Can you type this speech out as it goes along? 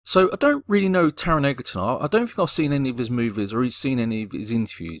So I don't really know Taron Egerton. I don't think I've seen any of his movies or he's seen any of his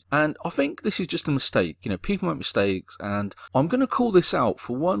interviews. And I think this is just a mistake. You know, people make mistakes, and I'm going to call this out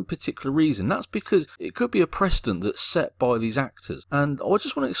for one particular reason. That's because it could be a precedent that's set by these actors. And I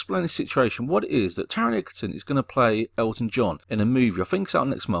just want to explain the situation. What it is that Taron Egerton is going to play Elton John in a movie. I think it's out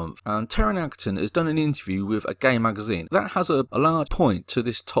next month. And Taron Egerton has done an interview with a gay magazine. That has a large point to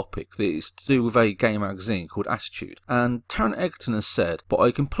this topic that is to do with a gay magazine called Attitude. And Taron Egerton has said, but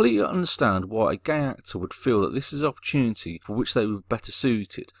I completely understand why a gay actor would feel that this is an opportunity for which they were better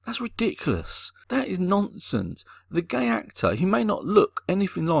suited. That's ridiculous. That is nonsense. The gay actor, he may not look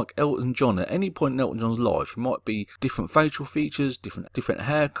anything like Elton John at any point in Elton John's life. He might be different facial features, different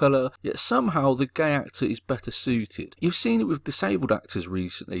hair colour, yet somehow the gay actor is better suited. You've seen it with disabled actors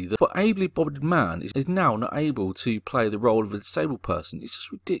recently. The ably-bodied man is now not able to play the role of a disabled person. It's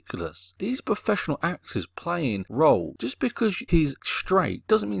just ridiculous. These professional actors playing role, just because he's straight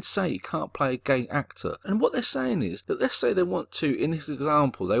doesn't mean to say he can't play a gay actor. And what they're saying is that, let's say they want to, in this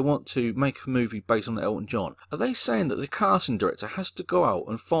example, they want to make a movie based on Elton John. Are they saying that the casting director has to go out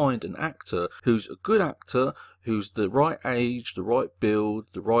and find an actor who's a good actor, who's the right age, the right build,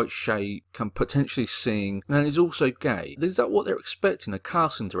 the right shape, can potentially sing, and is also gay? Is that what they're expecting a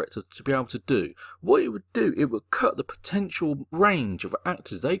casting director to be able to do? What it would do, it would cut the potential range of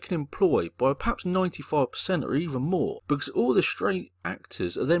actors they can employ by perhaps 95% or even more, because all the straight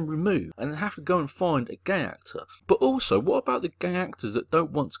actors are then removed and they have to go and find a gay actor. But also, what about the gay actors that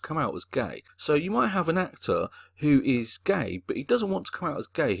don't want to come out as gay? So you might have an actor who is gay, but he doesn't want to come out as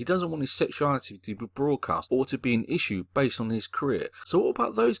gay. He doesn't want his sexuality to be broadcast or to be an issue based on his career. So what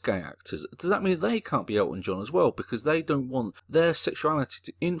about those gay actors? Does that mean they can't be Elton John as well, because they don't want their sexuality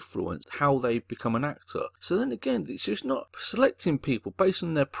to influence how they become an actor? So then again, it's just not selecting people based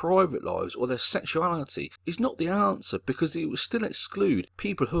on their private lives or their sexuality is not the answer, because it will still exclude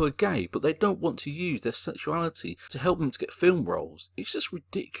people who are gay but they don't want to use their sexuality to help them to get film roles. It's just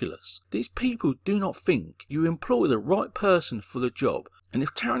ridiculous. These people do not think you employ the right person for the job. And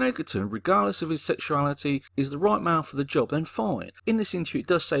if Taron Egerton, regardless of his sexuality, is the right man for the job, then fine. In this interview it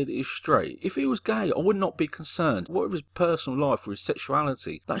does say that he's straight. If he was gay, I would not be concerned. What of his personal life or his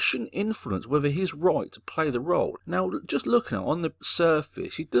sexuality? That shouldn't influence whether he's right to play the role. Now, just looking at it on the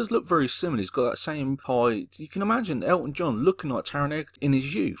surface, he does look very similar. He's got that same height. You can imagine Elton John looking like Taron Egerton in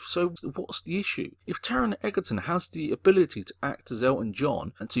his youth. So what's the issue? If Taron Egerton has the ability to act as Elton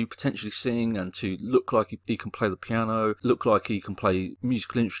John and to potentially sing and to look like he can play the piano, look like he can play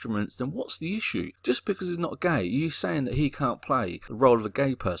musical instruments, then what's the issue? Just because he's not gay, you're saying that he can't play the role of a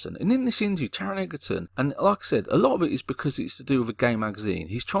gay person. And in this interview, Taron Egerton, and like I said, a lot of it is because it's to do with a gay magazine.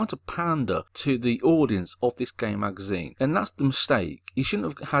 He's trying to pander to the audience of this gay magazine, and that's the mistake. He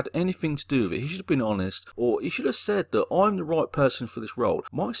shouldn't have had anything to do with it. He should have been honest, or he should have said that I'm the right person for this role.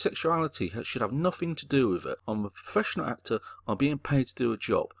 My sexuality should have nothing to do with it. I'm a professional actor. I'm being paid to do a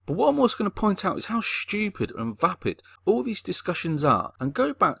job. But what I'm also going to point out is how stupid and vapid all these discussions are. And go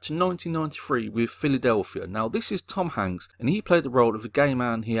back to 1993 with Philadelphia. Now, this is Tom Hanks, and he played the role of a gay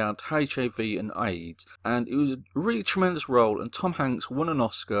man. He had HIV and AIDS, and it was a really tremendous role, and Tom Hanks won an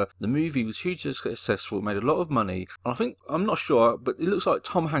Oscar. The movie was hugely successful, made a lot of money, and I think, I'm not sure, but it looks like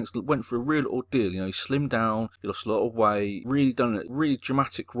Tom Hanks went for a real ordeal. You know, he slimmed down, he lost a lot of weight, really done a really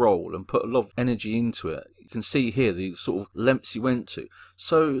dramatic role and put a lot of energy into it. You can see here the sort of lengths he went to.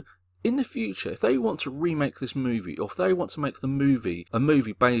 So in the future, if they want to remake this movie, or if they want to make the movie a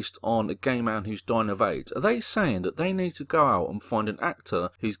movie based on a gay man who's dying of AIDS, are they saying that they need to go out and find an actor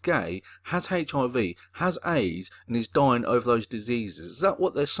who's gay, has HIV, has AIDS, and is dying over those diseases? Is that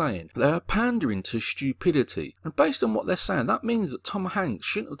what they're saying? They're pandering to stupidity. And based on what they're saying, that means that Tom Hanks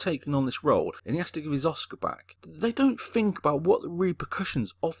shouldn't have taken on this role, and he has to give his Oscar back. They don't think about what the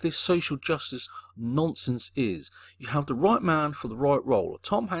repercussions of this social justice nonsense is. You have the right man for the right role.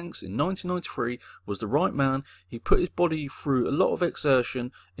 Tom Hanks in 1993 was the right man. He put his body through a lot of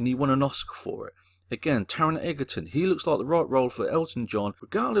exertion and he won an Oscar for it. Again, Taron Egerton, he looks like the right role for Elton John.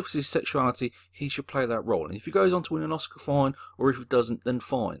 Regardless of his sexuality, he should play that role. And if he goes on to win an Oscar, fine. Or if he doesn't, then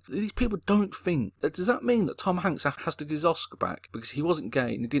fine. These people don't think. Does that mean that Tom Hanks has to get his Oscar back because he wasn't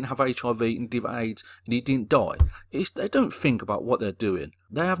gay and he didn't have HIV and he didn't have AIDS and he didn't die? They don't think about what they're doing.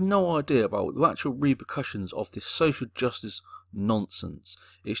 They have no idea about the actual repercussions of this social justice nonsense.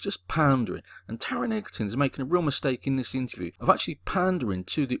 It's just pandering, and Taron Egerton is making a real mistake in this interview of actually pandering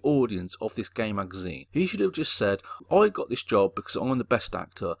to the audience of this gay magazine. He should have just said, I got this job because I'm the best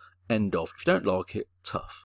actor, end of. If you don't like it, tough.